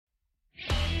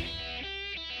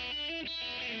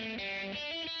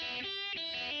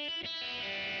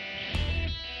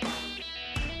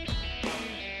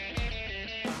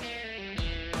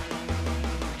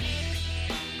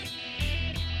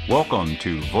Welcome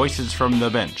to Voices from the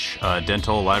Bench, a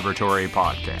dental laboratory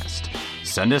podcast.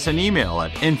 Send us an email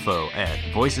at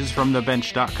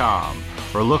info@voicesfromthebench.com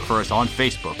or look for us on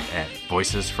Facebook at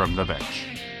Voices from the Bench.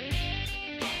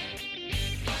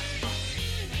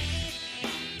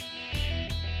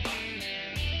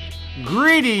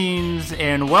 Greetings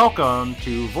and welcome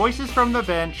to Voices from the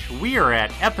Bench. We are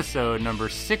at episode number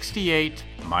 68.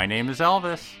 My name is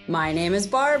Elvis. My name is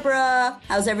Barbara.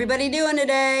 How's everybody doing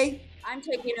today? I'm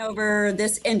taking over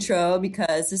this intro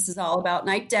because this is all about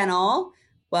Night Dental.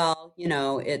 Well, you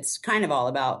know, it's kind of all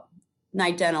about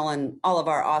Night Dental and all of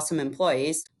our awesome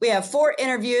employees. We have 4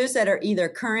 interviews that are either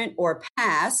current or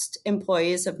past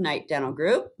employees of Night Dental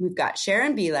Group. We've got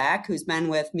Sharon Belak, who's been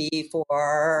with me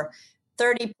for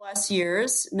 30 plus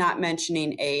years, not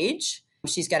mentioning age.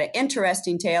 She's got an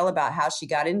interesting tale about how she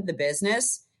got into the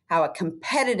business, how a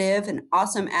competitive and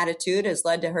awesome attitude has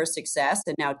led to her success,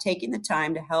 and now taking the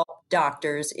time to help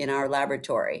doctors in our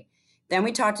laboratory. Then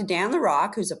we talked to Dan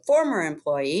LaRock, who's a former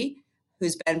employee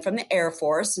who's been from the Air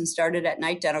Force and started at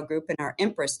Night Dental Group in our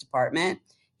Empress department.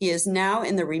 He is now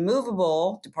in the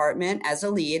removable department as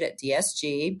a lead at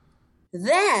DSG.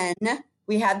 Then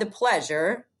we had the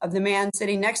pleasure of the man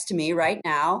sitting next to me right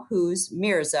now, who's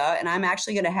Mirza, and I'm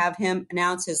actually going to have him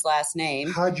announce his last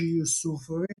name. Haji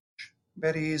Yusufovic.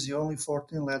 Very easy, only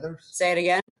 14 letters. Say it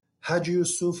again. Haji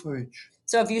Yusufovic.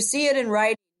 So if you see it in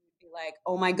writing, you'd be like,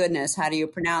 oh my goodness, how do you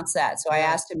pronounce that? So I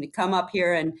asked him to come up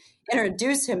here and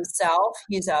introduce himself.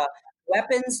 He's a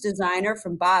weapons designer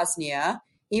from Bosnia.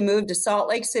 He moved to Salt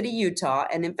Lake City, Utah,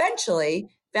 and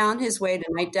eventually found his way to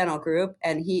Night Dental Group,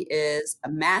 and he is a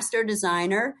master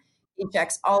designer. He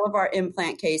checks all of our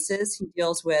implant cases. He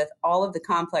deals with all of the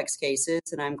complex cases,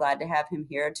 and I'm glad to have him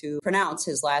here to pronounce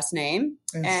his last name.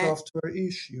 And software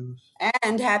issues.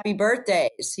 And happy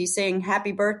birthdays. He's saying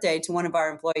happy birthday to one of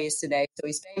our employees today, so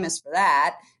he's famous for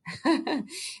that.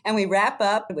 And we wrap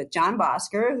up with John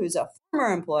Bosker, who's a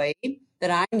former employee that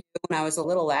I knew when I was a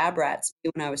little lab rat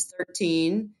when I was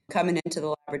 13, coming into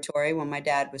the laboratory when my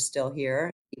dad was still here.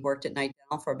 He worked at Night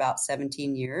Dental for about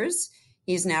 17 years.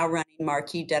 He's now running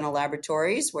Marquis Dental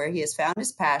Laboratories, where he has found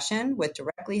his passion with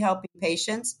directly helping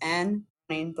patients and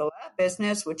running the lab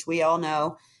business, which we all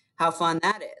know how fun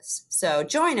that is. So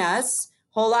join us.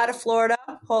 Whole lot of Florida,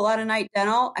 whole lot of Night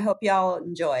Dental. I hope y'all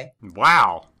enjoy.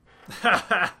 Wow.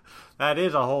 That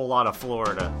is a whole lot of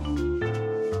Florida.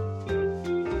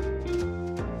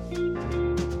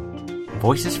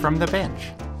 Voices from the Bench.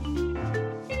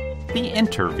 The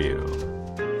interview.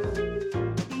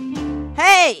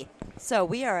 Hey! So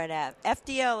we are at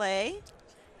FDLA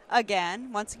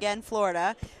once again,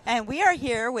 Florida, and we are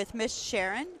here with Miss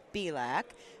Sharon Belak,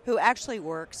 who actually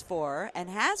works for and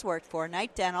has worked for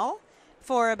Night Dental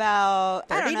for about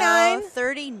 39.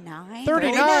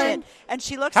 And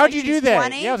she looks How'd like you she's do that?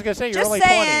 20. Yeah, I was going to say, you're Just only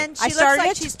saying, 20. She looks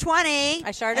like she's 20. I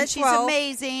started and at she's 12.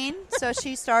 amazing. So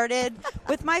she started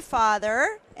with my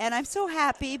father, and I'm so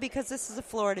happy because this is a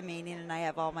Florida meeting, and I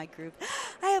have all my group.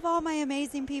 I have all my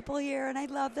amazing people here, and I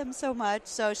love them so much.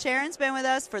 So Sharon's been with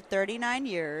us for 39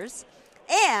 years.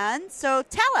 And so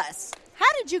tell us,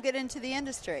 how did you get into the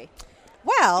industry?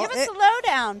 Well, Give us a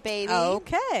lowdown, baby.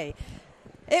 Okay.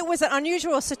 It was an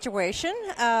unusual situation.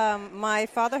 My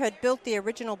father had built the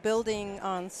original building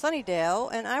on Sunnydale,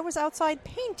 and I was outside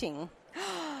painting.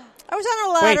 I was on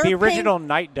a ladder. Wait, the original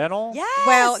Night Dental? Yes.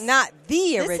 Well, not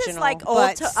the original, This is like but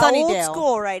old Sunnydale.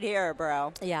 school right here,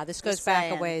 bro. Yeah, this goes Just back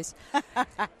saying. a ways.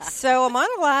 So I'm on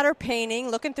a ladder painting,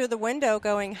 looking through the window,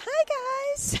 going, "Hi,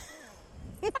 guys."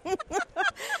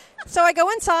 So I go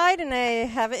inside and I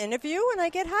have an interview and I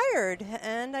get hired.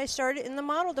 And I started in the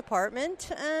model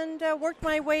department and worked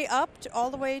my way up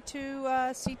all the way to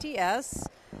CTS.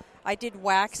 I did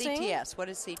waxing. CTS. What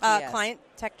is CTS? Client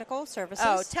Technical Services.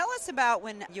 Oh, tell us about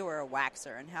when you were a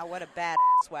waxer and what a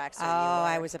badass waxer you were.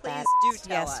 I was a Please badass. do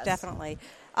tell us. Yes, definitely.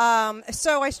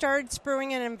 So I started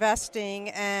spruing and investing,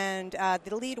 and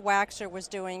the lead waxer was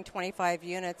doing 25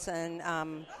 units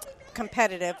and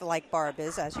competitive like Barb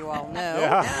is, as you all know.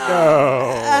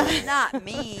 Yeah. Not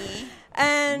me.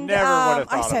 And Never would have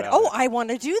I thought said, about it. I want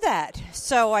to do that.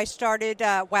 So I started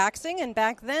waxing, and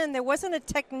back then there wasn't a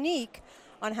technique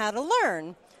on how to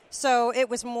learn. So it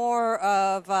was more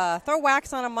of throw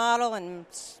wax on a model and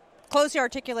close the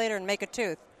articulator and make a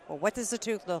tooth. Well, what does the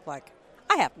tooth look like?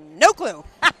 I have no clue.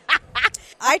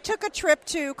 I took a trip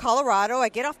to Colorado. I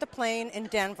get off the plane in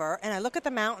Denver, and I look at the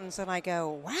mountains, and I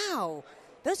go, wow,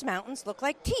 those mountains look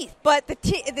like teeth. But the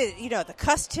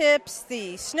cuss tips,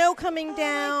 the snow coming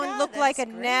down, God, looked like that's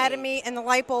anatomy, and the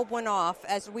light bulb went off.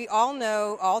 As we all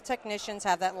know, all technicians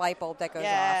have that light bulb that goes off.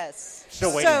 Yes.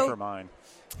 Still waiting for mine.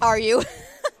 Are you?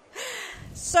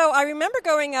 So I remember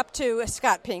going up to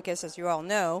Scott Pincus, as you all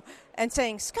know, and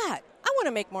saying, Scott, I want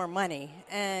to make more money.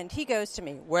 And he goes to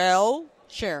me, well,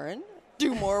 Sharon,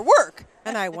 do more work.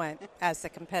 And I went, as the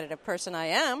competitive person I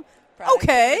am,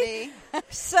 okay.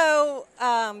 So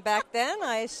back then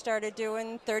I started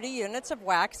doing 30 units of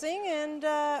waxing and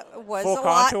was full a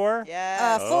contour? lot.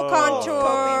 Yeah. Full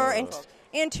contour, and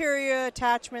anterior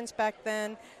attachments back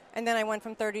then. And then I went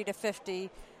from 30 to 50,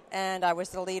 and I was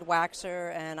the lead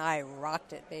waxer, and I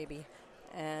rocked it, baby.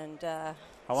 And how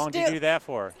long did you do that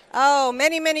for? Oh,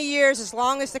 many, many years, as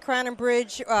long as the Crown and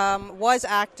Bridge was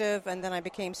active, and then I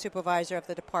became supervisor of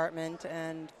the department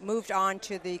and moved on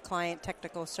to the client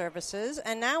technical services.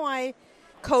 And now I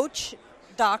coach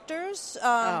doctors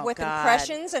with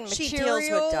impressions and material. She deals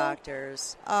with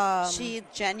doctors. She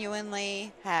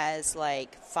genuinely has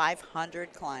like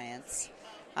 500 clients.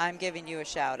 I'm giving you a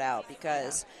shout out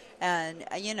because... Yeah. And,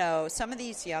 you know, some of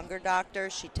these younger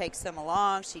doctors, she takes them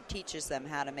along. She teaches them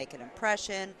how to make an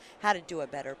impression, how to do a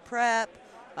better prep,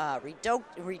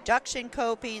 reduction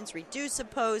copings, reduce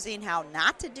opposing, how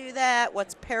not to do that,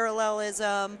 what's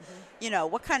parallelism, you know,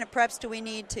 what kind of preps do we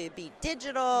need to be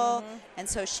digital. And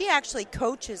so she actually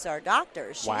coaches our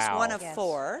doctors. She's one of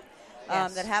four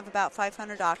that have about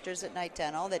 500 doctors at Night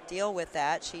Dental that deal with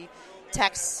that. She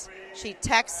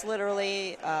texts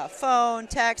literally, phone,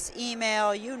 text,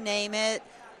 email, you name it.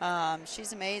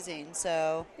 She's amazing.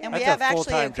 So, and That's we have a actually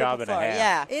full-time job and a half.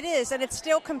 Yeah, it is, and it's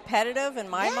still competitive in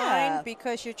my mind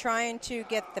because you're trying to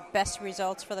get the best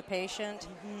results for the patient.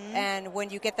 And when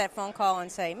you get that phone call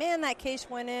and say, "Man, that case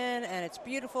went in, and it's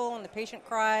beautiful," and the patient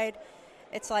cried.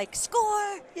 It's like,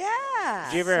 score! Yeah.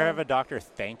 Did you ever have a doctor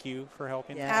thank you for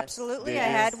helping? Yes. Absolutely. Did I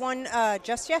you? had one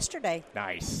just yesterday.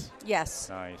 Nice. Yes.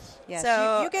 Nice. Yes.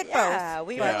 So you get both. Yeah,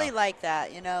 we Yeah. really like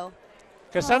that, you know.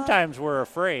 Because sometimes we're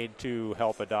afraid to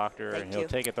help a doctor Thank and he'll you.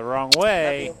 take it the wrong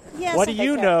way. Yes, What do and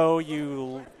you take know,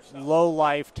 you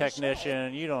low-life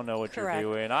technician? You don't know what Correct.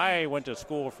 you're doing. I went to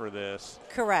school for this.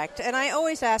 Correct. And I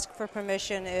always ask for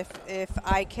permission if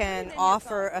I can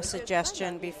offer a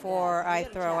suggestion before I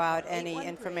throw out any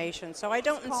information. So I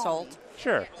don't insult,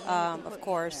 Sure. of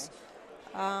course.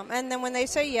 And then when they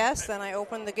say yes, then I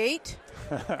open the gate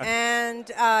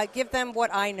and give them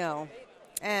what I know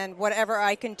and whatever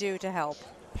I can do to help.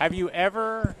 Have you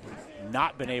ever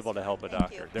not been able to help a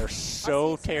doctor? They're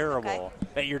so terrible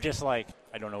that you're just like,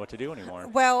 I don't know what to do anymore.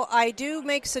 Well, I do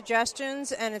make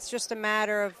suggestions, and it's just a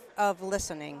matter of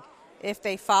listening. If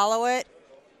they follow it,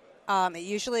 it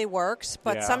usually works,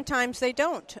 but sometimes they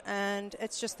don't, and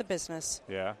it's just the business.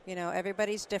 Yeah. You know,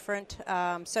 everybody's different.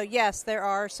 So, yes, there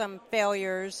are some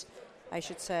failures, I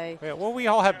should say. Yeah, well, we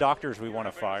all have doctors we want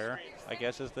to fire, I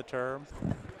guess is the term.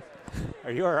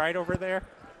 Are you all right over there?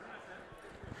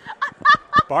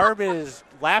 Barb is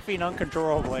laughing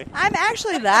uncontrollably. I'm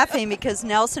actually laughing because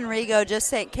Nelson Rigo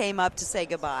just came up to say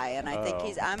goodbye, and I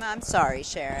think I'm sorry,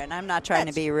 Sharon. I'm not trying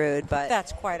to be rude, but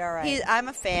That's quite all right. I'm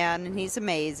a fan, and he's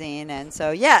amazing, and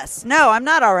so yes, no, I'm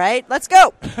not all right. Let's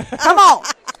go. Come on.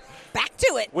 Back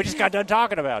to it. We just got done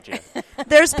talking about you.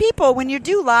 There's people, when you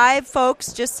do live,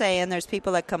 folks, just saying, there's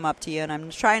people that come up to you, and I'm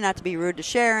trying not to be rude to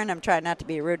Sharon. I'm trying not to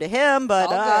be rude to him, but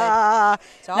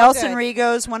It's all Nelson good.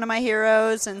 Rigo's one of my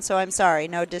heroes, and so I'm sorry.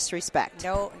 No disrespect.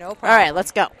 No problem. All right,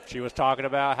 let's go. She was talking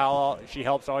about how she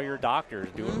helps all your doctors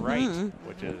do it right,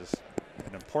 which is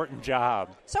an important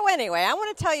job. So anyway, I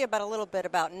want to tell you about a little bit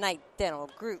about Night Dental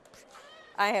Group.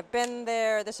 I have been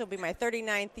there. This will be my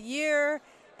 39th year.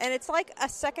 And it's like a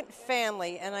second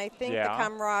family, and I think the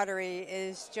camaraderie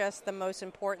is just the most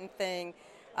important thing.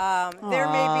 There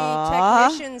may be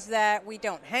technicians that we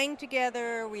don't hang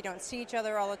together, we don't see each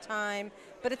other all the time,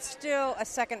 but it's still a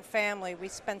second family. We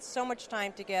spend so much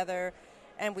time together,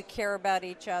 and we care about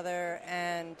each other,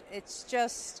 and it's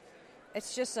just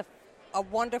a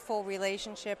wonderful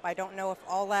relationship. I don't know if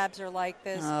all labs are like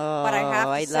this, but I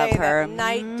have to say that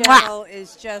Night Dental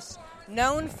is just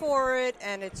known for it,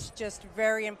 and it's just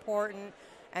very important.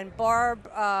 And Barb,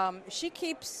 she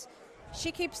keeps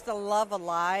the love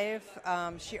alive.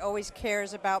 She always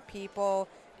cares about people.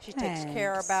 She takes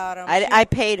care about them. I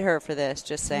paid her for this,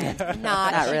 just saying.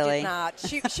 Not really. Did not.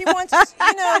 She wants,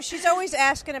 she's always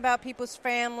asking about people's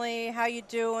family. How you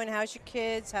doing? How's your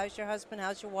kids? How's your husband?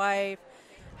 How's your wife?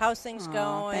 How's things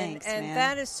going? Thanks, and man.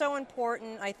 that is so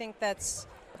important. I think it's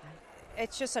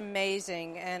just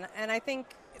amazing. And I think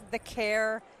the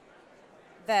care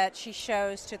that she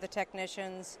shows to the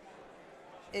technicians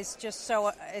is just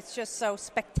so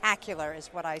spectacular, is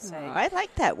what I say. Oh, I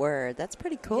like that word. That's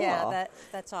pretty cool. Yeah,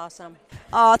 that's awesome.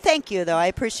 Oh, thank you, though. I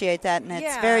appreciate that, and it's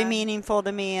Yeah. very meaningful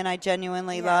to me, and I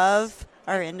genuinely Yes. love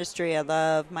our industry. I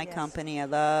love my company. I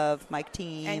love my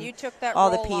team. And you took that all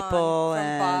the role people, on from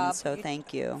and Bob. so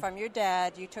thank you. From your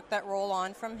dad, you took that role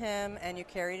on from him, and you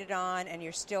carried it on, and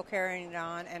you're still carrying it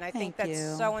on. And I think Thank that's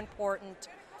you. so important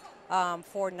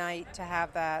for Knight to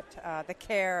have that, the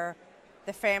care,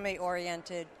 the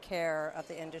family-oriented care of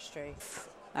the industry.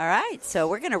 All right, so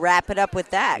we're going to wrap it up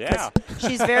with that. 'Cause Yeah.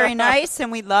 she's very nice,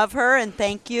 and we love her, and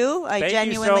thank you. I Thank you so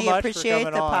genuinely much for appreciate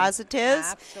coming the on. positives.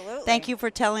 Absolutely. Thank you for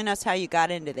telling us how you got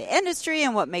into the industry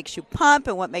and what makes you pump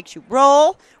and what makes you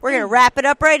roll. We're going to wrap it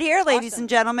up right here, ladies Awesome. and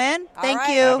gentlemen. All Thank right.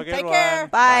 you. Have a good Take one. care.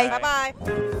 Bye. Bye-bye.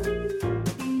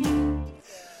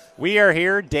 We are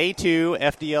here, day 2,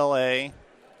 FDLA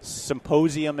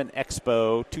Symposium and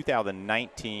Expo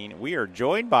 2019. We are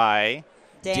joined by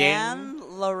Dan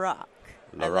LaRock.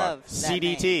 I love that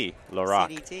CDT, name. LaRock.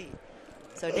 CDT.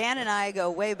 So Dan and I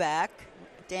go way back.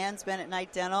 Dan's been at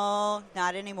Knight Dental,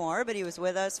 not anymore, but he was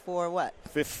with us for what?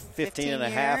 15 and a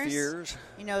half years.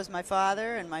 He knows my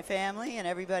father and my family and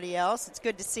everybody else. It's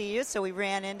good to see you. So we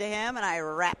ran into him, and I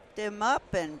wrapped him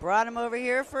up and brought him over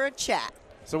here for a chat.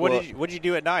 So what did you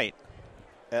do at night?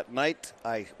 At night,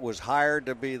 I was hired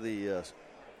to be the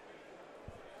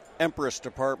Empress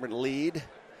Department lead.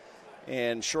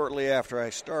 And shortly after I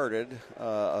started,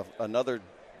 another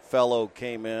fellow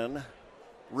came in,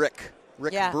 Rick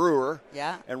Brewer.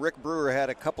 Yeah. And Rick Brewer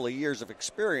had a couple of years of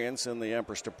experience in the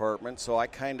Empress Department, so I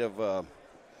kind of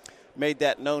made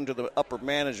that known to the upper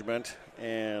management,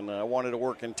 and I wanted to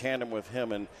work in tandem with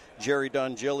him and Jerry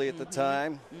Dongilly at the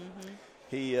time. Mm-hmm.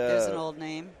 He There's an old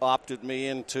name. opted me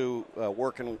into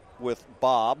working with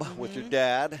Bob, with your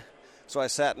dad. So I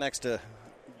sat next to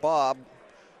Bob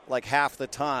like half the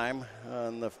time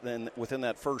within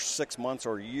that first 6 months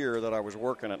or year that I was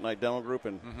working at Knight Dental Group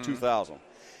in 2000.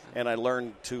 And I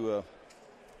learned to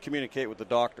communicate with the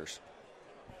doctors.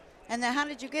 And then how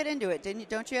did you get into it?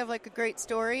 Don't you have like a great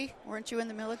story? Weren't you in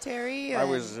the military? I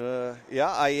was,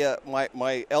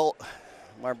 my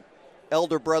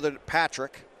elder brother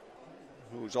Patrick,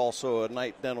 who's also a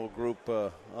Knight Dental Group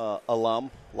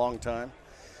alum, long time.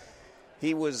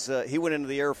 He went into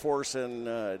the Air Force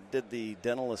and did the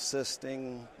dental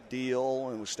assisting deal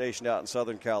and was stationed out in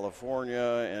Southern California.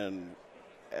 And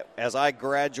as I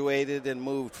graduated and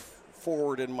moved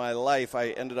forward in my life, I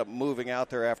ended up moving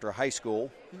out there after high school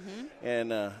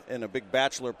and in a big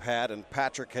bachelor pad. And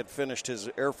Patrick had finished his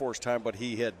Air Force time, but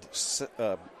he had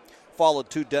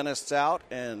followed 2 dentists out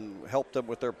and helped them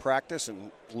with their practice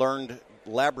and learned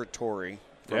laboratory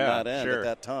from that end at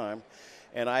that time.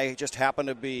 And I just happened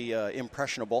to be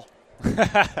impressionable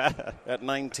at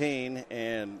 19,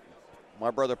 and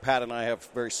my brother Pat and I have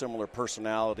very similar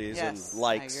personalities and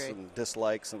likes and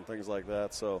dislikes and things like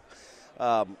that. So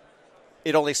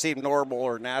it only seemed normal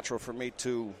or natural for me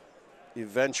to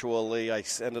eventually, I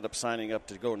ended up signing up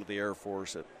to go into the Air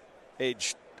Force at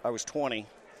I was 20.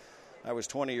 I was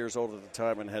 20 years old at the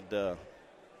time and had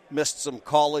missed some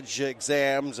college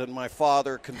exams, and my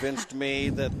father convinced me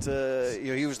that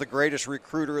he was the greatest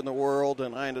recruiter in the world,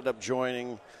 and I ended up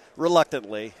joining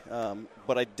reluctantly,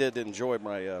 but I did enjoy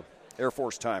my Air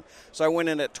Force time. So I went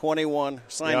in at 21,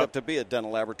 signed up to be a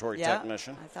dental laboratory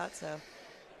technician. I thought so.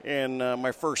 And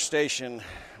my first station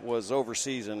was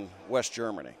overseas in West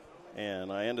Germany,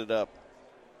 and I ended up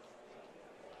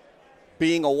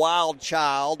being a wild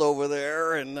child over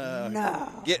there and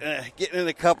getting in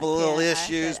a couple of little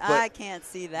issues. But I can't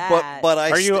see that. But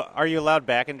Are you allowed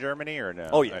back in Germany or no?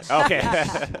 Oh, yes. Okay.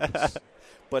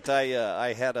 But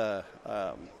I had a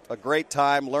great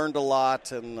time, learned a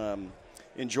lot, and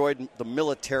enjoyed the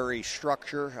military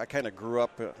structure. I kind of grew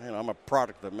up, I'm a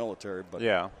product of the military. But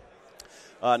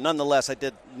nonetheless, I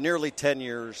did nearly 10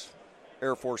 years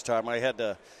Air Force time. I had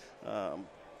to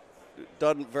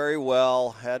done very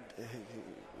well, had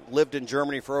lived in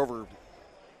Germany for over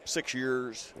 6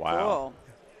 years. Wow.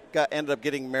 Cool. Ended up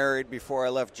getting married before I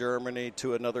left Germany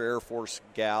to another Air Force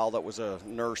gal that was a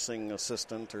nursing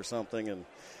assistant or something,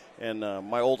 and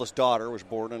my oldest daughter was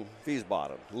born in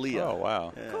Wiesbaden, Leah. Oh,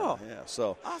 wow. Yeah, Cool. Yeah,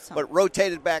 so, Awesome. but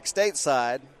rotated back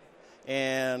stateside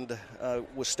and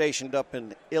was stationed up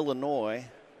in Illinois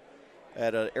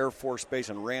at an Air Force base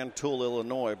in Rantoul,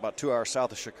 Illinois, about 2 hours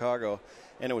south of Chicago,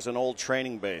 and it was an old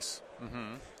training base.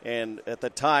 And at the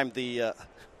time,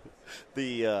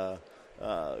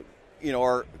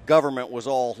 our government was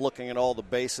all looking at all the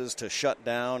bases to shut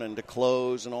down and to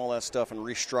close and all that stuff and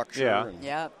restructure.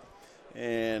 Yeah.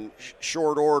 And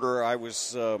short order, I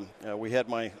was. We had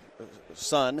my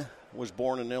son was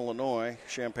born in Illinois,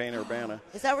 Champaign-Urbana.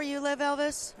 Is that where you live,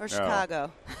 Elvis, or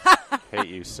Chicago? Hate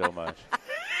you so much.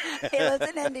 He lives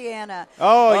in Indiana.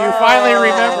 Oh, you finally I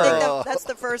remember. think that's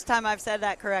the first time I've said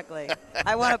that correctly.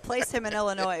 I want to place him in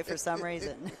Illinois for some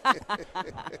reason.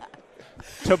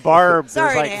 To Barb,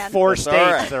 Sorry, there's like Dan. 4 That's states.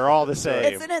 all right. They're all the same.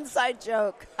 It's an inside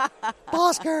joke.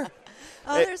 Bosker.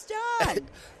 Oh, there's John.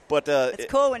 But It's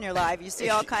cool when you're live. You see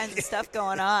all kinds of stuff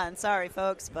going on. Sorry,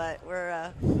 folks, but we're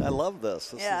I love this.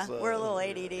 This yeah, is, we're a little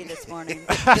ADD this morning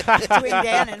between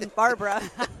Dan and Barbara.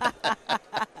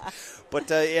 But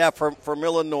yeah, from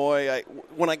Illinois,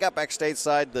 when I got back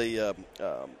stateside, the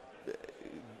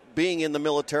being in the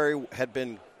military had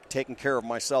been taking care of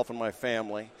myself and my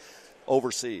family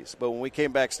overseas. But when we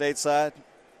came back stateside,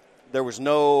 there was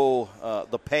no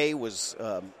the pay was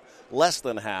less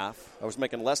than half. I was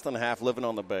making less than half living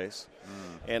on the base.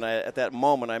 And at that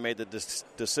moment, I made the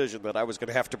decision that I was going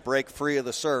to have to break free of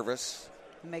the service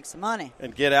Make some money.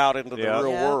 and get out into the real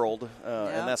Yeah. world. Yeah.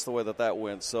 And that's the way that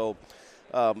went. So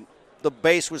the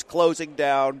base was closing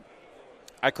down.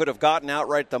 I could have gotten out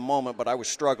right at the moment, but I was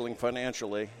struggling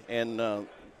financially. And the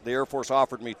Air Force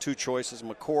offered me 2 choices,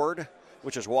 McChord,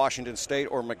 which is Washington State,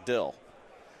 or MacDill.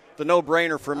 The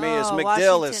no-brainer for me is MacDill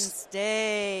Washington is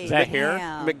State. Is that here?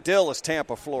 Damn. MacDill is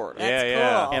Tampa, Florida. That's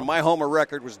Yeah. cool. And my home of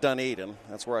record was Dunedin.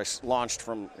 That's where I launched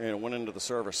from, went into the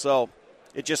service. So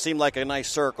it just seemed like a nice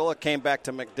circle. I came back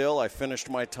to MacDill. I finished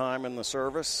my time in the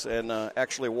service and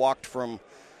actually walked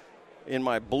in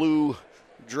my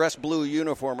dress blue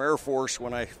uniform, Air Force,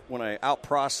 when I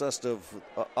out-processed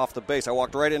off the base. I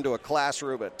walked right into a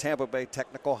classroom at Tampa Bay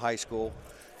Technical High School.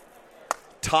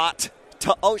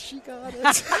 Oh, she got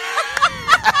it.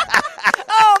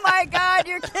 Oh, my God,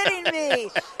 you're kidding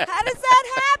me. How does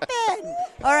that happen?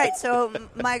 All right, so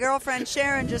my girlfriend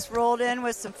Sharon just rolled in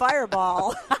with some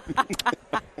Fireball.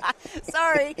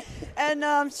 Sorry. And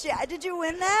did you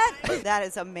win that? That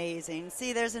is amazing.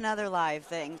 See, there's another live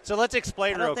thing. So let's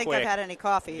explain I real don't think quick. I've had any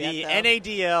coffee The yet, though.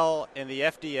 NADL and the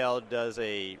FDL does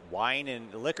a wine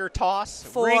and liquor toss.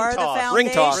 For ring the toss. foundation. Ring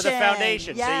toss. For the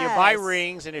foundation. Yes. So you buy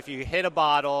rings, and if you hit a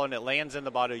bottle and it lands in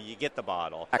the bottle, you get the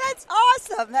bottle. That's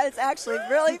awesome. That is actually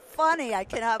really funny. I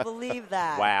cannot believe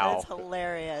that. Wow. That's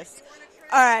hilarious.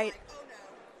 All right.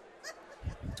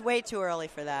 It's way too early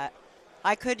for that.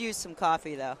 I could use some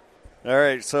coffee, though. All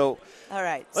right, so All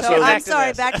right. Let's So get back I'm to sorry.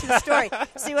 this. Back to the story.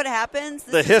 See what happens?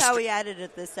 The This is how hist- we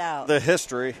edited this out. the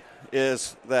history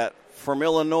is that from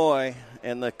Illinois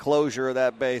and the closure of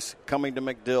that base, coming to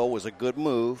MacDill was a good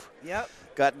move. Yep.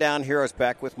 Got down here, I was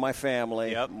back with my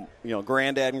family. Yep.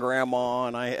 Granddad and grandma,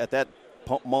 and at that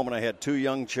moment I had 2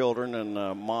 young children, and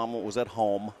mom was at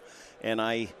home, and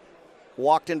I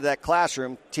walked into that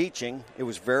classroom teaching. It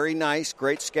was very nice,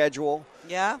 great schedule.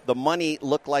 Yeah. The money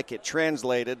looked like it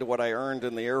translated to what I earned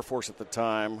in the Air Force at the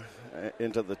time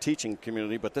into the teaching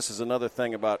community, but this is another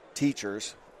thing about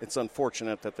teachers. It's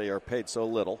unfortunate that they are paid so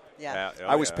little. Yeah.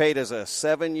 I was paid as a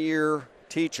 7-year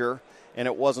teacher, and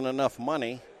it wasn't enough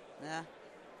money Yeah.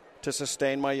 to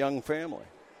sustain my young family.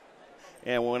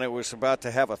 And when it was about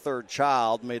to have a 3rd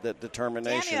child, made that Damn,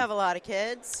 determination. you have a lot of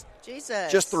kids.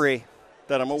 Jesus. Just 3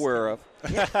 that I'm aware of.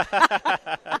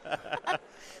 That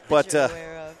But you're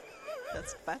aware of.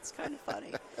 That's kind of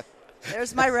funny.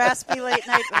 There's my raspy late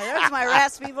night. There's my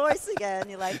raspy voice again.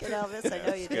 You like it, Elvis? I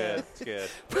know you do. Good. It's good.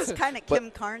 It's kind of Kim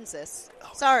Carnes.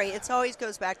 Sorry, it always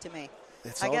goes back to me.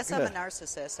 It's I all guess I'm a good.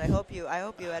 narcissist. I hope you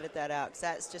edit that out because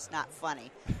that's just not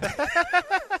funny.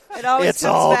 It always It's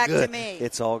comes all back good. to me.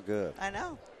 It's all good. I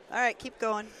know. All right, keep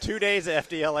going. 2 days of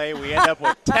FDLA, we end up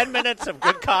with 10 minutes of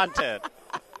good content.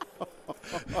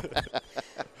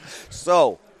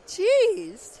 So,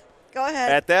 Jeez. Go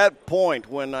ahead. at that point,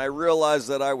 when I realized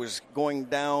that I was going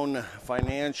down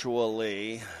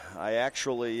financially, I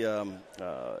actually,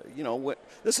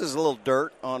 this is a little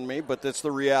dirt on me, but it's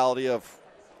the reality of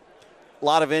a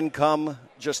lot of income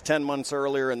just 10 months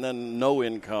earlier and then no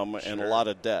income and a lot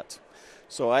of debt.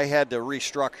 So I had to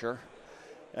restructure,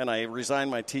 and I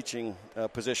resigned my teaching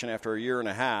position after a year and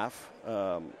a half,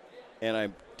 and I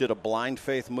did a blind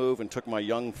faith move and took my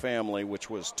young family, which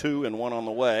was 2 and 1 on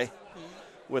the way,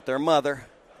 with their mother,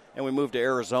 and we moved to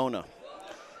Arizona.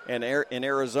 And in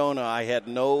Arizona, I had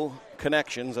no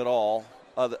connections at all,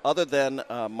 other than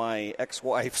my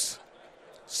ex-wife's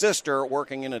sister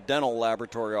working in a dental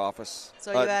laboratory office.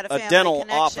 So you had a family dental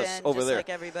connection, office over just there. like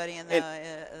everybody in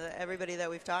everybody that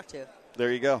we've talked to. There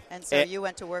you go. And so you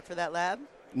went to work for that lab?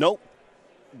 Nope.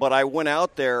 But I went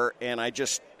out there, and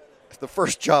the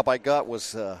first job I got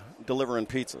was delivering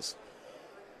pizzas.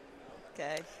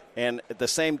 Okay. And the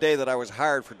same day that I was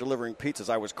hired for delivering pizzas,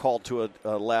 I was called to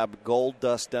a lab, Gold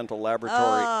Dust Dental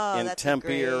Laboratory in that's Tempe,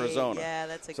 great. Arizona. Yeah,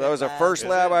 that's a So that was the lab. first Is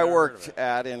lab it? I Never heard worked of it.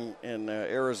 at in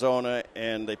Arizona,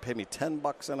 and they paid me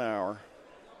 $10 an hour.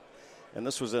 and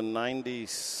this was in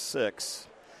 '96,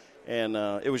 and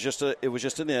it was just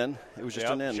an inn. It was just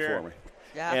an inn for me.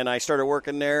 Yeah. And I started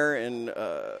working there, and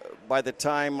by the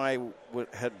time I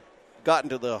had gotten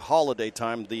to the holiday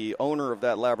time, the owner of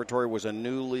that laboratory was a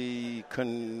newly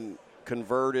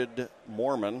converted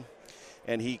Mormon,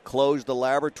 and he closed the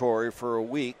laboratory for a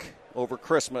week over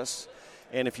Christmas.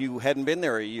 And if you hadn't been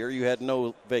there a year, you had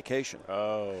no vacation.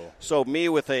 Oh. So me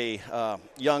with a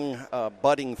young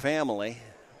budding family,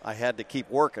 I had to keep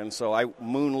working. So I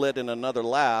moonlit in another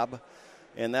lab,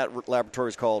 and that laboratory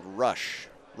is called Rush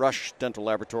Dental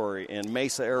Laboratory in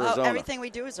Mesa, Arizona. Oh, everything we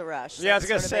do is a Rush. Yeah, I was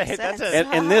going to say, that's a...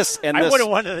 And this... I wouldn't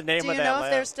want the name do of that you know lab.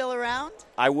 if they're still around?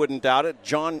 I wouldn't doubt it.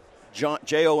 John Jon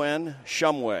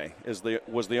Shumway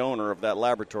was the owner of that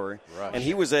laboratory. Rush. And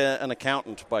he was an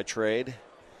accountant by trade,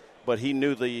 but he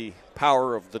knew the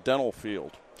power of the dental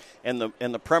field. And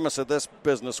the premise of this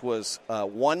business was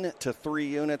 1 to 3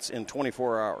 units in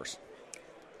 24 hours.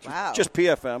 Wow. Just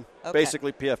PFM, Okay.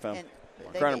 basically PFM. And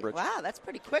Crown and Bridge. wow, that's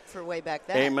pretty quick for way back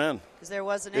then. Amen. Because there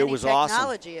wasn't It any was awesome.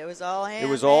 technology. It was all handmade.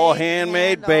 It was all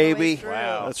handmade, all the way baby. through.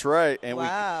 Wow. That's right. And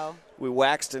Wow. we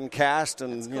waxed and cast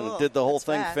and That's cool. did the whole That's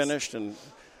thing fast. finished, and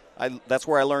that's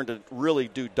where I learned to really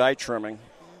do dye trimming,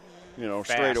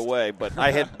 straight away. But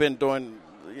I had been doing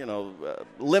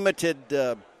limited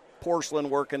porcelain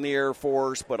work in the Air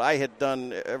Force, but I had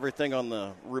done everything on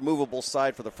the removable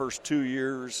side for the first 2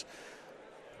 years,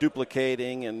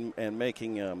 duplicating and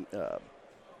making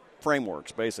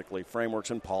frameworks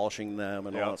and polishing them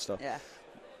and all that stuff. Yeah.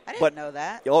 I didn't But- know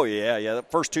that. Oh, yeah. The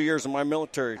first 2 years of my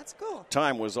military That's cool.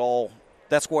 time was all.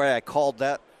 That's why I called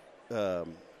that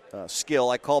skill.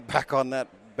 I called back on that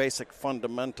basic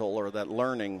fundamental or that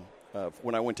learning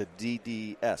when I went to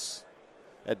DDS.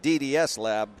 At DDS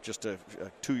lab, just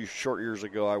 2 short years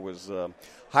ago, I was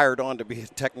hired on to be a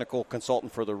technical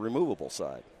consultant for the removable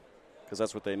side because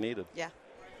that's what they needed. Yeah.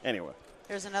 Anyway.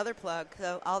 There's another plug.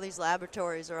 So all these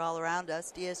laboratories are all around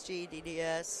us. DSG,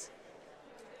 DDS,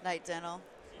 Night Dental.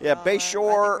 Yeah, I think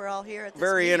Bayshore, we're all here at this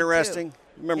very meeting, interesting. too.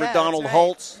 Remember Yeah, Donald that's right.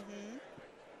 Holtz? Mhm.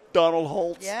 Donald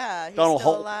Holtz? Yeah, he's Donald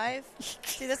still Holt. alive.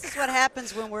 See, this is what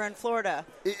happens when we're in Florida.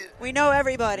 We know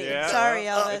everybody. Yeah. Sorry,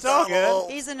 Elvis. It's all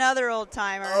good. He's another old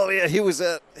timer. Oh yeah, he was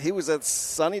at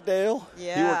Sunnydale. He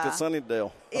worked Yeah. at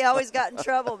Sunnydale. He always got in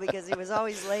trouble because he was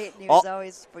always late and he was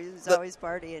always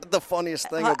partying. The funniest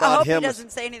thing I about hope him he is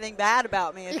doesn't say anything bad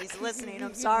about me if he's listening.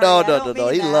 I'm sorry. no. I don't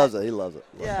mean He that. loves it. He loves it.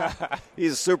 Yeah.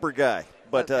 He's a super guy.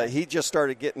 But Okay. he just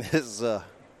started getting his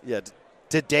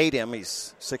to date him.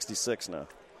 He's 66 now.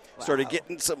 Started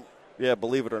getting some. Yeah,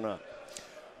 believe it or not.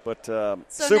 But So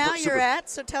super, now super. you're at.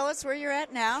 So tell us where you're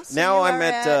at now. So Now you I'm are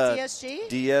at DSG.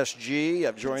 DSG.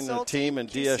 I've joined the team in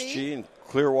Consulting, QC. DSG in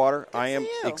Clearwater. I am for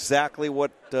you. exactly what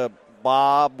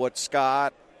Bob, what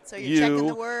Scott, So you're checking the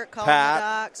you, work, calling Pat, the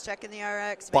docs, checking the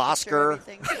RX, making Bosker. sure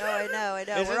everything's. Oh, I know.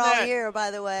 Isn't We're all that- here, by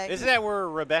the way. Isn't that where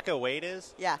Rebecca Wade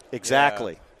is? Yeah.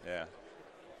 exactly, Yeah.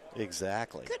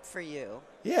 exactly. Good for you.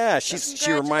 Yeah, she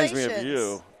reminds me of Congratulations.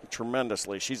 you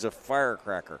tremendously. She's a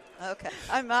firecracker. Okay.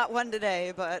 I'm not one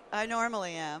today, but I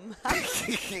normally am.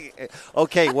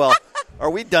 Okay, well, are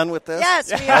we done with this? Yes,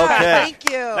 we are. Okay.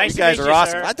 Thank you. Nice You to guys meet are you,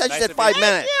 awesome. sir. I thought you Nice said to 5 meet you.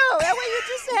 minutes. You. That way you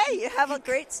just, hey, you have a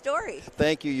great story.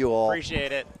 Thank you all.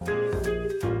 Appreciate it.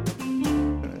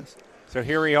 So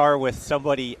here we are with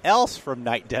somebody else from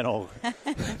Night Dental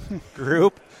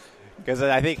Group, because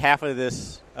I think half of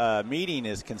this meeting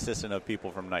is consistent of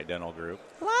people from Night Dental Group.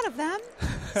 A lot of them.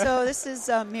 So this is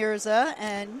Mirza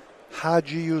and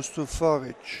Haji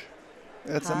Yusufovic.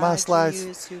 It's a Haji Maslai's.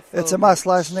 Yusufovic. It's a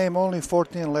Maslai's name, only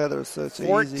 14 letters, so it's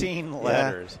 14 easy. Yeah.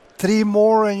 letters. 3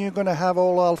 more, and you're gonna have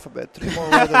all alphabet. 3 more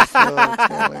letters.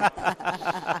 Yeah.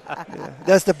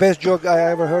 That's the best joke I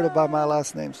ever heard about my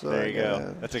last name. So There you go.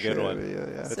 yeah, That's a good share one. with you, yeah.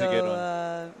 That's so, a good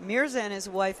one. Mirza and his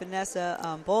wife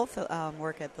Vanessa both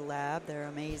work at the lab. They're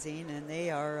amazing, and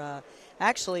they are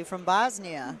actually from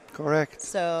Bosnia. Correct.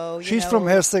 So you She's know, from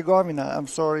Herzegovina. I'm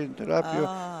sorry to interrupt you.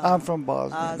 I'm from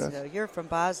Bosnia. Bosnia. You're from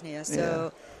Bosnia.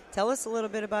 So tell us a little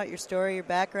bit about your story, your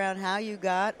background, how you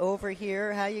got over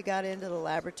here, how you got into the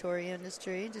laboratory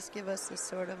industry. Just give us a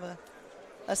sort of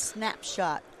a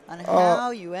snapshot on how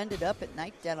you ended up at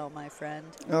Night Dental, my friend.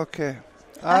 Okay.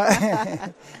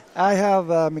 I have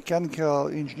a mechanical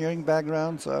engineering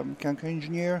background, so I'm a mechanical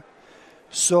engineer.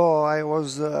 So I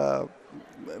was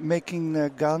making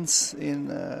guns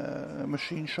in a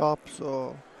machine shop,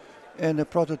 and the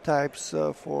prototypes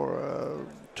for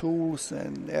tools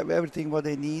and everything what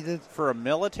they needed. For a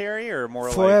military or more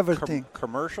For like everything.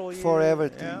 Commercial use? For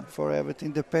everything, Yeah. for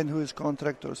everything. Depend who is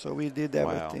contractor. So we did Wow.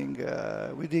 everything.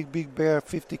 We did Big Bear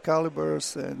 50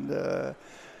 calibers and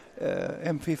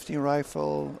M15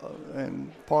 rifle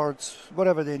and parts,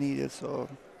 whatever they needed. So,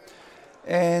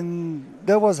 and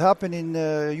that was happening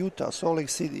in Utah, Salt Lake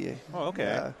City. Oh,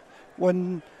 okay.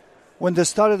 When they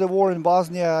started the war in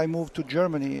Bosnia, I moved to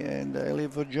Germany, and I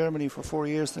lived in Germany for 4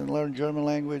 years and learned German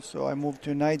language. So I moved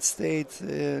to the United States.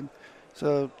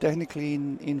 So technically,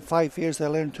 in 5 years, I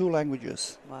learned 2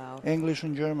 languages: Wow. English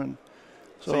and German.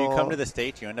 So you come to the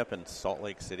States, you end up in Salt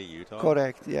Lake City, Utah?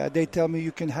 Correct, yeah. They tell me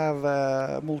you can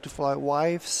have multiple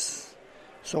wives.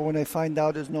 So when I find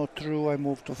out it's not true, I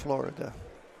moved to Florida.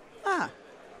 Ah.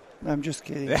 I'm just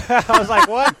kidding. I was like,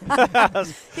 what?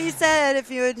 He said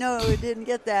if you didn't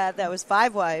get that was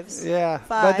 5 wives. Yeah, 5.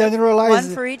 but then I realized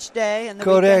one for each day, and the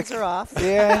correct. weekends are off.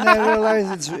 Yeah, and I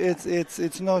realized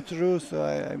it's not true, so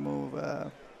I move.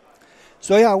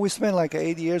 So yeah, we spent like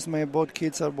 8 years. My both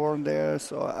kids are born there.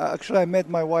 So actually, I met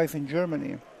my wife in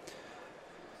Germany,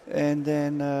 and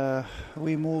then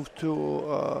we moved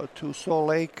to Salt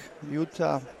Lake,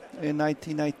 Utah, in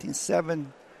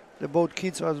 1997. The both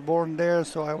kids was born there.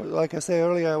 So like I said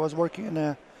earlier, I was working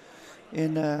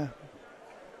in a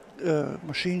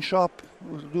machine shop,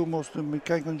 do most of the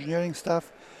mechanical engineering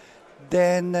stuff.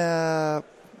 Then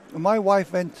my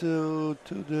wife went to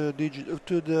the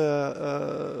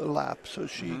lab, so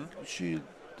she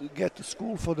get to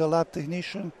school for the lab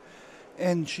technician,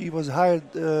 and she was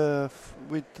hired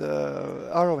with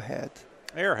Arrowhead.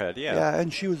 Arrowhead, yeah. Yeah,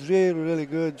 and she was really, really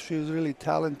good. She was really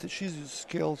talented. She's a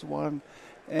skills one,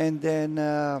 and then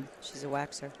she's a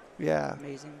waxer. Yeah,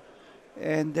 amazing.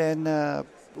 And then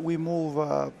we moved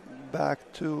back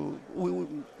to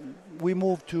we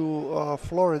moved to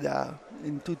Florida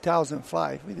in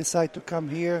 2005. We decided to come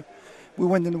here. We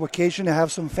went on vacation to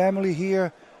have some family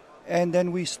here, and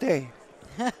then we stay.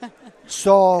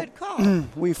 So good call.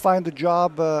 We find a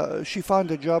job. She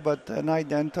found a job at Knight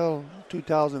Dental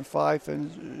 2005,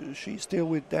 and she's still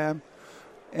with them.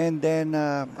 And then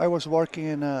I was working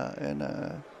in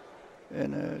a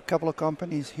couple of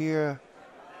companies here,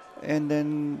 and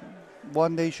then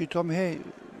one day she told me, "Hey,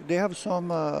 they have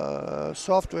some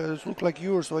software that look like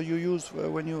yours, what you use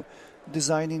when you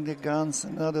designing the guns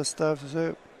and other stuff."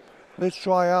 So let's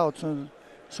try out.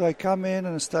 So I come in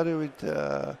and I started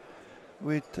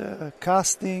with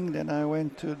casting. Then I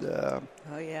went to the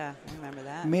oh yeah, I remember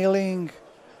that. Milling,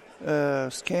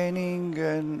 scanning,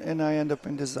 and I end up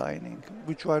in designing,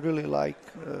 which I really like.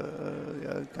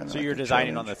 So you're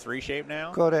designing on the 3Shape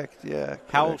now? Correct, yeah.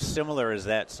 How correct. similar is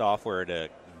that software to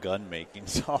gun making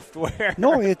software?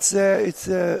 No, it's a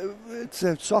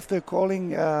software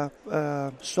calling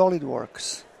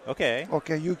SolidWorks. Okay.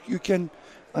 Okay, you can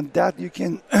on that you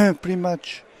can pretty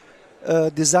much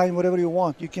design whatever you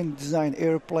want. You can design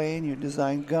airplane, you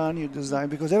design gun, you design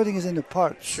because everything is in the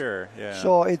parts. Sure, yeah.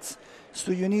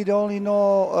 So you need only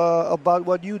know about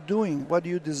what you're doing, what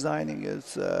you're designing is.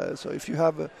 So if you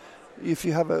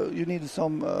need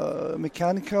some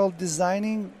mechanical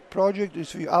designing project.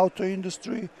 If you auto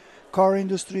industry, car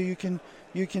industry,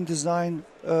 you can design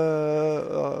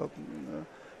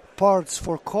parts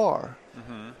for car.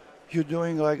 Mm-hmm. You're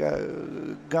doing like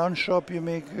a gun shop. You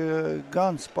make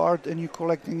guns part, and you're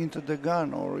collecting into the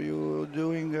gun, or you're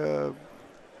doing you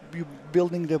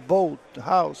building the boat, the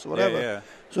house, whatever. Yeah.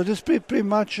 So this pretty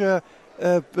much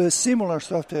similar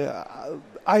software.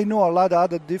 I know a lot of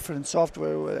other different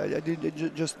software. I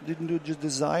didn't do just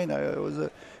design. I was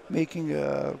making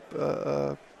a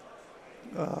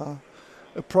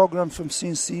program from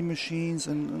CNC machines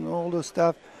and all the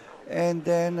stuff. And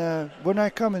then when I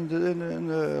come in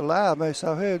the lab, I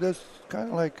saw, hey, that's kind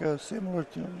of like similar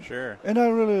to. Sure. And I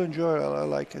really enjoy it. I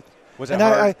like it. Was it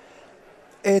hard?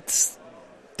 It's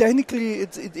technically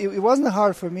it wasn't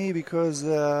hard for me because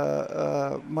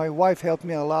my wife helped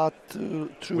me a lot through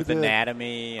with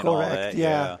anatomy and correct, all that.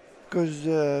 Yeah. Because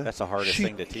that's the hardest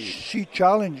thing to teach. She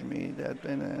challenged me that,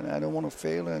 and I don't want to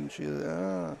fail. And she,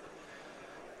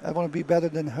 I want to be better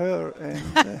than her. And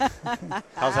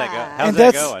how's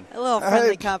that going? A little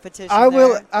friendly competition. I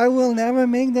will never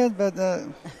make that, but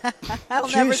I'll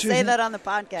never say that on the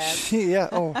podcast.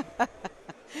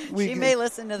 She may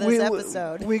listen to this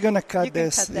episode. We're gonna cut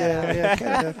this. Cut that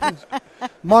cut that.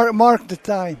 Mark the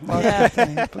time. The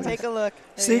time, please. Take a look.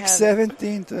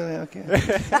 6:17. Okay.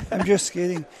 I'm just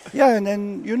kidding. Yeah, and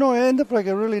then it end up like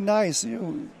a really nice.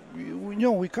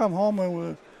 We come home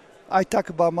and I talk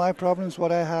about my problems,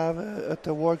 what I have at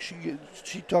the work. She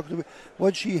talked about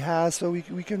what she has, so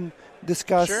we can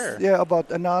discuss. Sure. About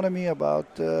anatomy,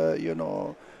 about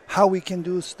how we can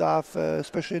do stuff,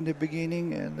 especially in the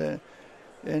beginning,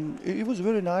 and it was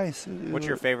really nice. What's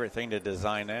your favorite thing to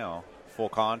design now? full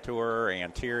contour,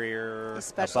 anterior, He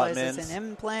specializes abutments. in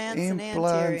implants and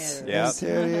Implants, anteriors. Yeah.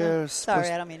 interiors. Sorry,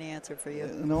 I don't mean to answer for you.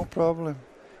 No problem.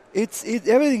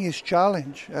 Everything is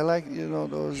challenge. I like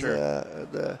those.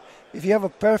 Sure. If you have a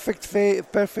perfect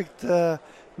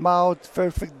mouth,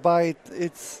 perfect bite,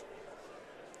 it's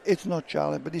not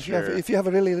challenge. But if you have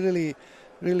a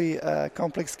really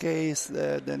complex case,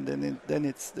 then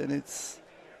it's.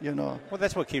 Well,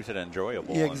 that's what keeps it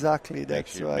enjoyable. Yeah, and exactly.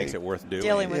 That's makes right. Makes it worth doing.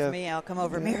 Dealing with Yeah. me, I'll come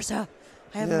over. Yeah. Mirza,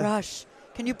 I have a Yeah. rush.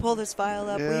 Can you pull this file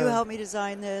up? Will you Yeah. help me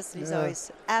design this? And he's Yeah.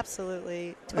 always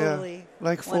absolutely, totally,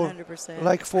 like 100%.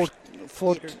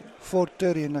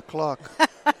 4:30 in the clock,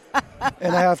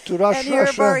 and I have to rush.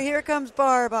 And here comes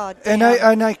Barb. Oh, And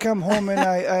damn. I come home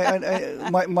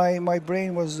and my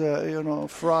brain was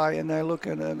fried, and I look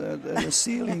at the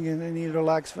ceiling and then you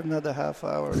relax for another half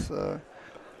hour. So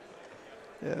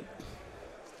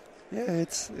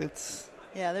it's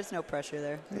Yeah, there's no pressure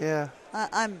there. yeah.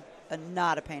 I'm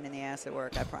not a pain in the ass at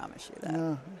work. I promise you that.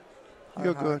 No,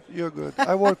 Hard. you're good.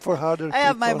 I work for harder I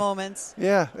have my people. moments.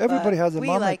 Yeah, everybody but has a we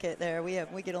moment. like it there.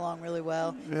 We get along really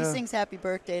well. He Yeah. sings happy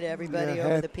birthday to everybody Yeah,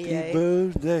 over the happy PA.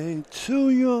 birthday to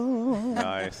you.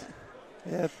 Nice.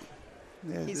 Yep.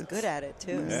 Yeah, He's it's- good at it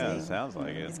too. Yeah, see? it sounds like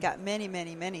it. He's got many,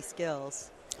 many, many skills.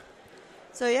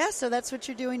 So that's what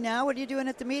you're doing now. What are you doing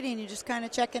at the meeting? You just kind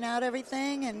of checking out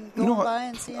everything and going No, by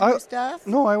and seeing I- new stuff?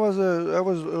 No, I was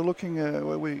looking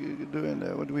what we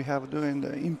doing, what we have doing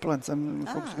the implants. I'm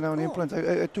focusing on cool. implants.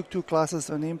 I took 2 classes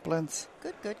on implants.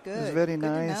 Good. It's very Good to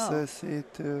nice. know. See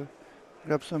to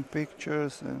grab some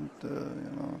pictures and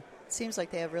It seems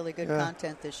like they have really good Yeah.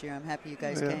 content this year. I'm happy you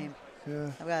guys Yeah. came.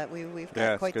 yeah. We've Yeah,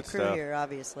 got it's quite the good crew stuff. here,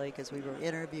 obviously, because we were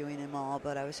interviewing them all.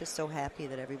 But I was just so happy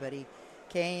that everybody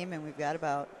came, and we've got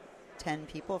about 10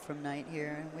 people from Night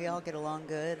here, and we all get along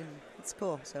good, and it's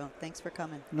cool. So thanks for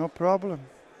coming. No problem.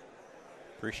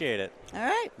 Appreciate it. All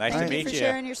right. Nice to Thank you meet for you.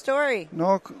 sharing your story.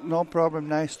 No problem.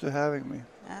 Nice to having me.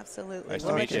 Absolutely. Nice to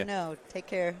We'll meet let you you. know. Take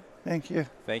care. Thank you.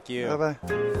 Thank you. Bye bye.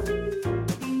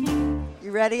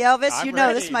 You ready, Elvis? I'm you know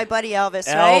this ready. is my buddy Elvis,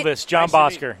 right? Elvis, John Nice to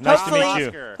meet- Bosker. Nice to Hopefully- meet you.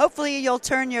 Oscar. Hopefully you'll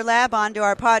turn your lab onto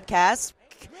our podcast.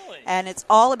 And it's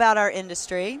all about our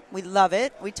industry. We love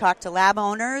it. We talk to lab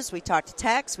owners. We talk to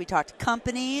techs. We talk to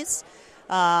companies.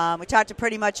 We talk to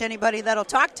pretty much anybody that'll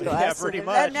talk to Yeah, us. pretty And-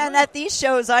 much. And at these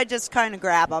shows, I just kind of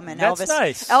grab them. And That's Elvis,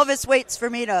 nice. Elvis waits for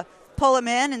me to pull him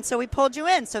in, and so we pulled you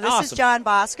in. So this is Awesome. John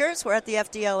Boskers. We're at the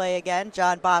FDLA again.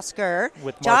 John Bosker.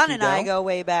 With John Marquis and I Dental. go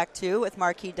way back, too, with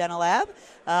Marquis Dental Lab.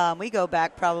 We go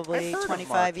back probably I've heard of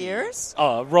 25 Marquis. years.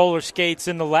 Roller skates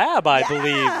in the lab, I Yes,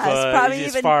 believe. probably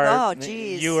as even- far oh,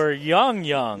 geez. you were young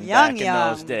back in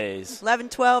those days. 11,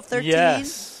 12, 13.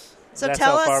 Yes. So That's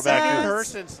tell how far us, back I've you known were. her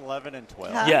since 11 and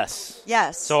 12. Huh? Yes.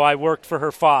 Yes. So I worked for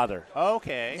her father.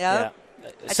 Okay. Yep. Yeah.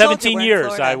 you 17 we're in years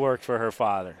Florida. I worked for her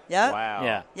father. Yep. Wow.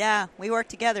 Yeah. Yeah, we worked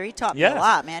together. He taught me Yeah. a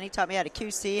lot, man. He taught me how to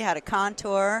QC, how to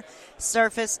contour,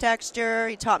 surface texture.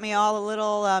 He taught me all the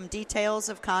little details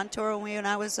of contour when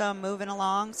I was moving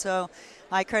along. So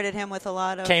I credit him with a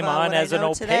lot of Came on what as I an know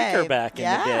opaquer today. back in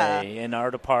the day in our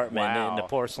department, Wow. in the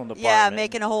porcelain department. Yeah,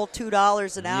 making a whole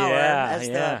 $2 an hour Yeah, as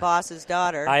yeah. the boss's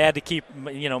daughter. I had to keep,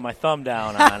 my thumb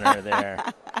down on her there.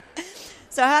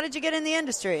 So how did you get in the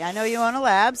industry? I know you own a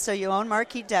lab, so you own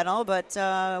Marquis Dental, but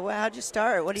how'd you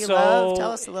start? What do you love?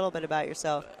 Tell us a little bit about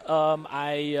yourself.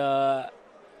 I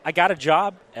got a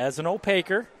job as an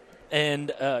opaquer,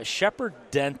 and Shepherd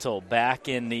Dental back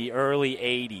in the early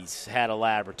 80s had a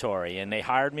laboratory, and they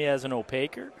hired me as an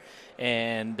opaquer,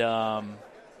 and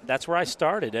that's where I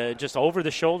started, just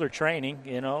over-the-shoulder training,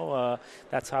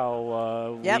 that's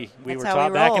how Yep, we that's were how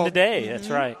taught we back in roll. the day. Mhm. That's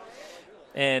right.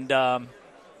 And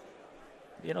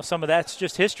some of that's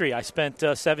just history. I spent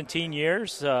 17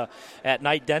 years at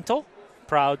Night Dental.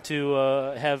 Proud to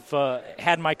have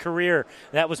had my career.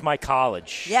 That was my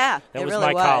college. Yeah, that it was really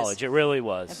my was. college. It really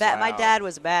was. My dad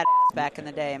was a bad back in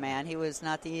the day, man. He was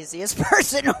not the easiest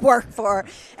person to work for.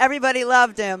 Everybody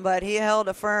loved him, but he held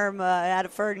a firm, had a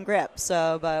firm grip.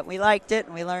 So, but we liked it,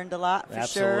 and we learned a lot for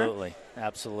sure.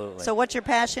 Absolutely. So what's your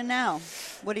passion now?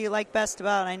 What do you like best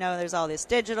about it? I know there's all this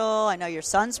digital. I know your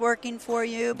son's working for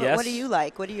you, but Yes. what do you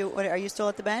like? What are you still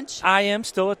at the bench? I am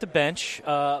still at the bench,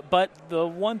 but the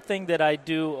one thing that I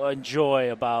do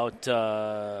enjoy about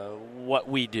what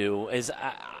we do is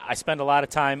I spend a lot of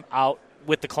time out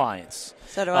with the clients.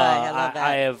 So do I. I love that.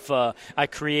 I have I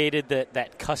created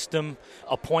that custom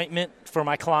appointment for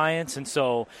my clients, and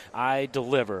so I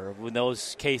deliver. In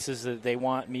those cases that they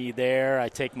want me there, I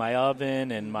take my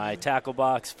oven and my tackle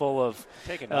box full of.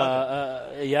 Take an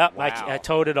oven. Yeah, Wow. I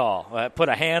towed it all. I put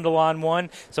a handle on one,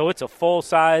 so it's a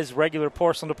full-size regular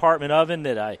porcelain department oven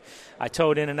that I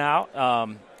towed in and out.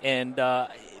 and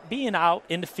being out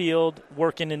in the field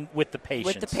working with the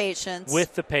patients.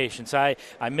 With the patients. I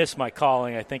miss my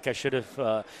calling. I think I should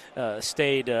have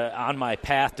stayed on my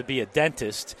path to be a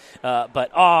dentist,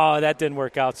 but that didn't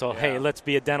work out. So, hey, let's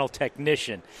be a dental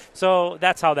technician. So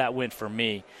that's how that went for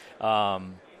me.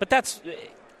 But that's,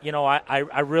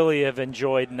 I really have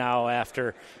enjoyed now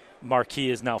after Marquis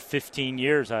is now 15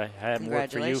 years. I haven't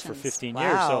worked for you for 15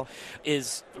 years. So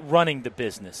is running the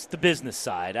business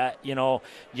side.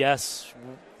 Yes,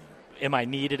 am I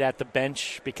needed at the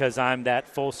bench because I'm that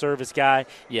full-service guy?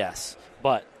 Yes,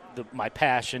 but my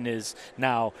passion is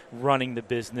now running the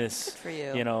business. Good for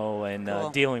you. And cool.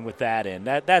 Dealing with that end.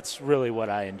 That's really what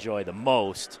I enjoy the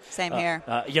most. Same here.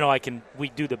 We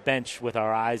do the bench with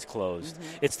our eyes closed.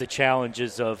 Mm-hmm. It's the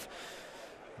challenges of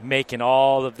making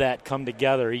all of that come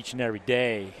together each and every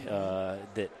day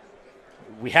that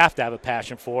we have to have a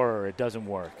passion for, or it doesn't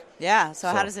work. Yeah. So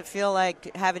how does it feel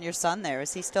like having your son there?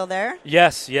 Is he still there?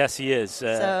 Yes, he is.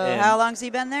 So how long's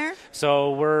he been there?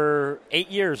 So we're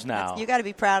 8 years now. You got to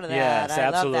be proud of that. Yes, I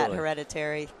absolutely. love that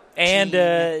hereditary. And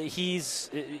he's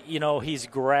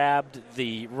grabbed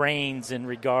the reins in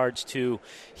regards to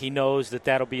he knows that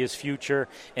that'll be his future,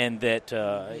 and that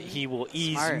he will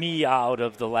ease me out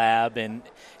of the lab, and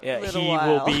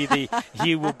will be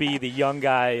the young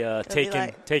guy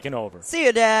taking over. See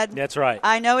you, Dad. That's right.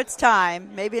 I know it's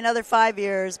time, maybe another 5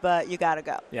 years, but you got to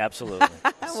go. Yeah, absolutely.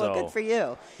 Well, good for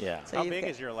you. Yeah. So how big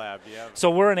is your lab? Do you have?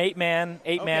 So we're an eight-man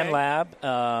lab,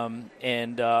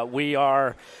 and we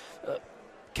are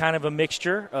kind of a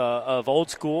mixture of old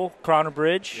school Crown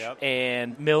Bridge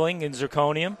and milling and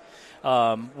zirconium.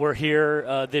 We're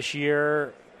here this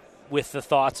year with the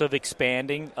thoughts of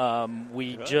expanding.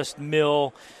 We just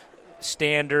mill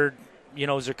standard,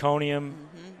 zirconium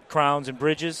crowns and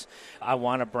bridges. I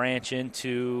want to branch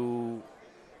into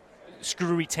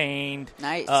screw retained.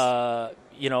 Nice.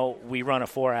 We run a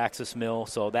 4-axis mill,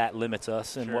 so that limits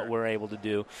us in what we're able to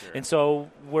do. Sure. And so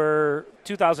we're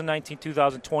 2019,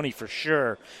 2020 for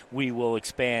sure, we will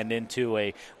expand into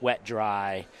a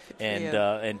wet-dry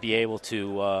and be able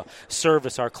to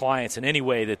service our clients in any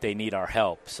way that they need our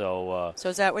help. So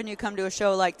is that when you come to a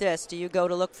show like this, do you go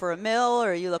to look for a mill,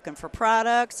 or are you looking for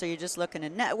products, or are you just looking to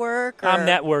network? I'm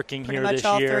networking here this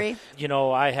all year. Three?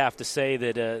 I have to say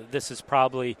that this is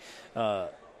probably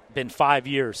been 5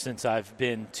 years since I've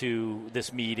been to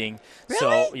this meeting. Really?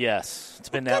 So, yes, it's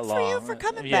been that long. Good for you for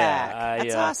coming back.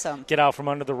 That's awesome. Get out from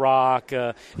under the rock.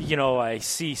 I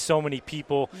see so many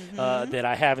people that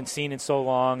I haven't seen in so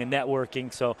long, and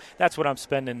networking. So that's what I'm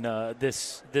spending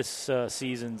this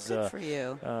season's Good for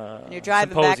you. And you're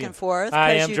driving symposium. back and forth.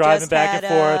 I am driving back and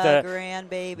forth. A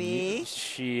grandbaby.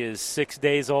 She is 6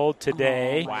 days old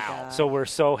today. Oh, wow. So we're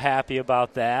so happy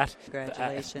about that.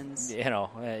 Congratulations.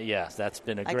 Yes, that's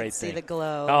been a great thing. I can see the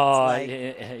glow. Oh,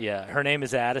 yeah. Her name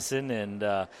is Addison,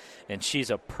 and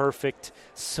she's a perfect,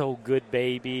 so good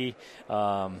baby.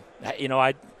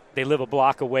 They live a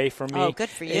block away from me. Oh, good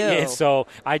for you. So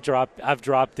I've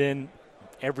dropped in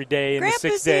every day in Grandpa's the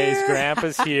 6 days. here.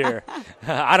 Grandpa's here.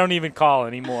 I don't even call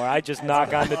anymore. I just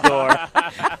knock on the door.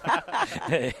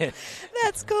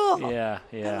 That's cool. Yeah.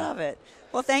 I love it.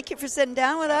 Well, thank you for sitting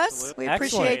down with us. We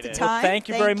appreciate the time. Well, thank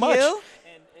you very much.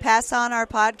 Pass on our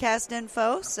podcast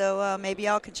info, so maybe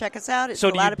y'all can check us out. So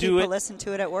a lot of people listen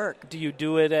to it at work. Do you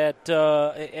do it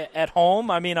at home?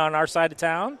 I mean, on our side of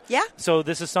town? Yeah. So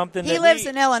this is something he lives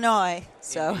in Illinois,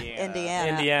 so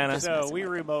Indiana. So we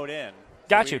remote in.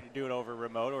 Got you. We do it over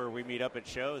remote, or we meet up at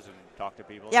shows and talk to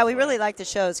people. Yeah, we really like the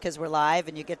shows because we're live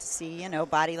and you get to see,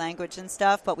 body language and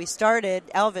stuff. But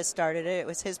Elvis started it. It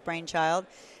was his brainchild.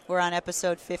 We're on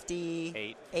episode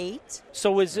 58.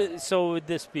 So would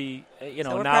this be, so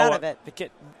now we're proud of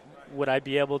it. Would I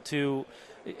be able to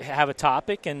have a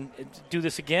topic and do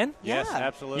this again? Yes, Yeah.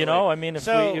 absolutely.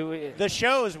 If the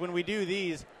shows, when we do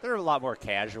these, they're a lot more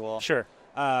casual. Sure.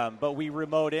 But we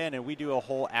remote in and we do a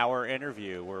whole hour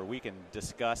interview where we can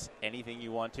discuss anything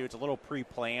you want to. It's a little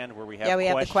pre-planned where we have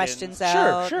have the questions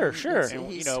out. Sure. And,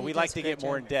 we like to get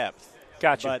more in depth.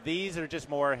 Gotcha. But these are just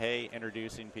more,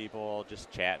 introducing people,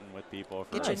 just chatting with people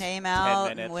for Get your name 10 out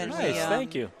minutes when or he, so.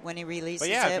 Thank you. When he releases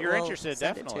But yeah, it, if you're we'll interested,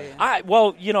 send it to definitely.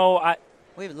 you.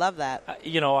 We would love that.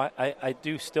 I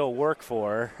do still work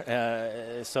for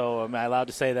her, so am I allowed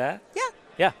to say that? Yeah.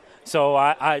 Yeah. So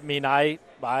I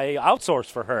outsource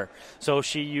for her, so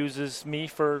she uses me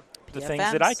for the PFMs,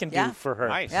 things that I can do for her.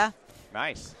 Nice. Yeah.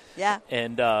 Nice. Yeah.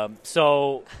 And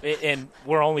and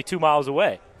we're only 2 miles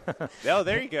away. Oh,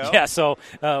 there you go. Yeah, so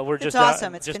we're just it's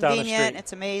awesome. It's just convenient. Down the street.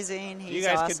 It's amazing. He's you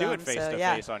guys awesome. can do it face to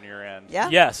face on your end. Yeah.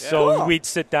 Yes. Yeah. So Cool. we'd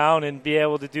sit down and be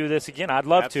able to do this again. I'd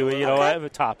love Absolutely. to. I have a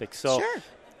topic. So Sure.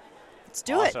 Let's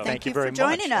do it. Awesome. Thank you very for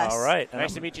joining much. us. All right.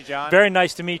 Nice to meet you, John. Very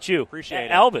nice to meet you. Appreciate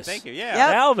it. Elvis. Thank you. Yeah.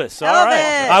 Yep. Elvis. All right.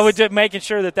 Elvis. I was just making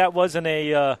sure that wasn't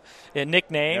a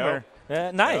nickname Nope.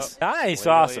 or. Nice. Nope. Nice.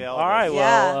 Willie Awesome. Elvis. All right.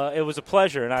 Yeah. Well, it was a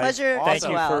pleasure, and Pleasure I thank as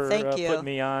you well. for Thank you. putting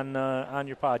me on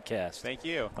your podcast. Thank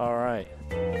you. All right.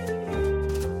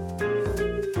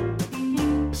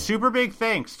 Super big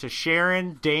thanks to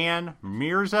Sharon, Dan,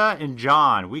 Mirza, and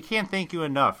John. We can't thank you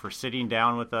enough for sitting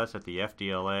down with us at the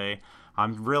FDLA.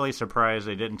 I'm really surprised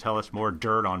they didn't tell us more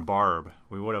dirt on Barb.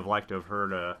 We would have liked to have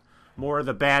heard more of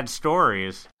the bad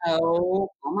stories. Oh,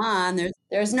 come on.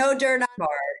 There's no dirt on Barb.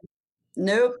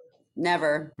 Nope,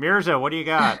 never. Mirza, what do you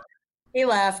got? He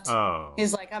left. Oh.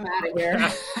 He's like, I'm out of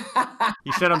here.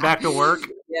 You sent him back to work?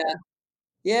 Yeah.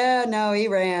 Yeah, no, he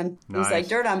ran. Nice. He's like,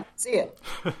 dirt on, see it.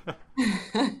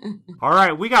 All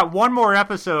right, we got one more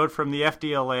episode from the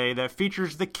FDLA that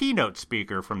features the keynote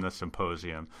speaker from the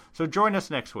symposium. So join us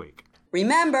next week.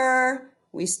 Remember,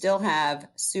 we still have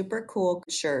super cool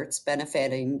shirts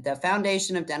benefiting the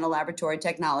Foundation of Dental Laboratory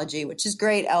Technology, which is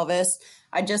great, Elvis.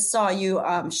 I just saw you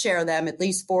share them at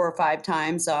least 4 or 5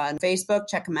 times on Facebook.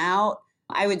 Check them out.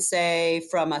 I would say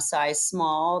from a size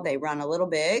small, they run a little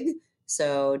big.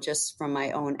 So just from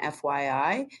my own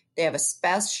FYI, they have a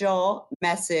special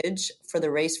message for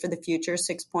the Race for the Future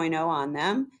 6.0 on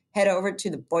them. Head over to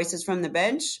the Voices from the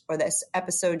Bench or this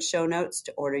episode show notes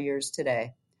to order yours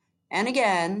today. And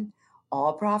again,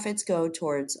 all profits go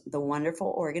towards the wonderful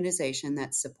organization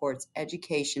that supports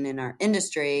education in our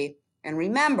industry. And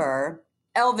remember,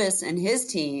 Elvis and his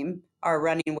team are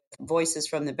running with Voices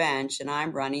from the Bench, and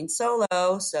I'm running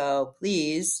solo. So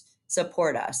please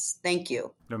support us. Thank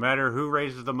you. No matter who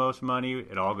raises the most money,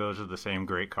 it all goes to the same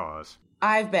great cause.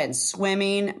 I've been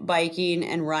swimming, biking,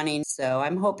 and running, so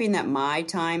I'm hoping that my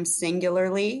time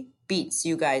singularly beats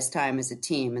you guys' time as a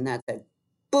team, and that's a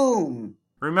boom.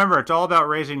 Remember, it's all about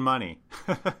raising money.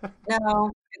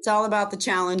 No, it's all about the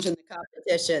challenge and the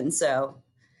competition. So,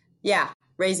 yeah,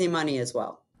 raising money as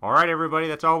well. All right, everybody,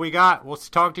 that's all we got. We'll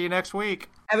talk to you next week.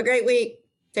 Have a great week.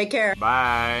 Take care.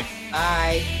 Bye.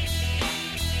 Bye.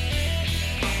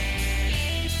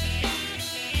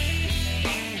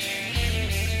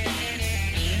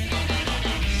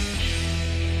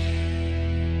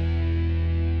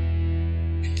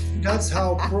 That's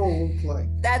how pro look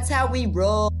like. That's how we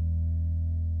roll.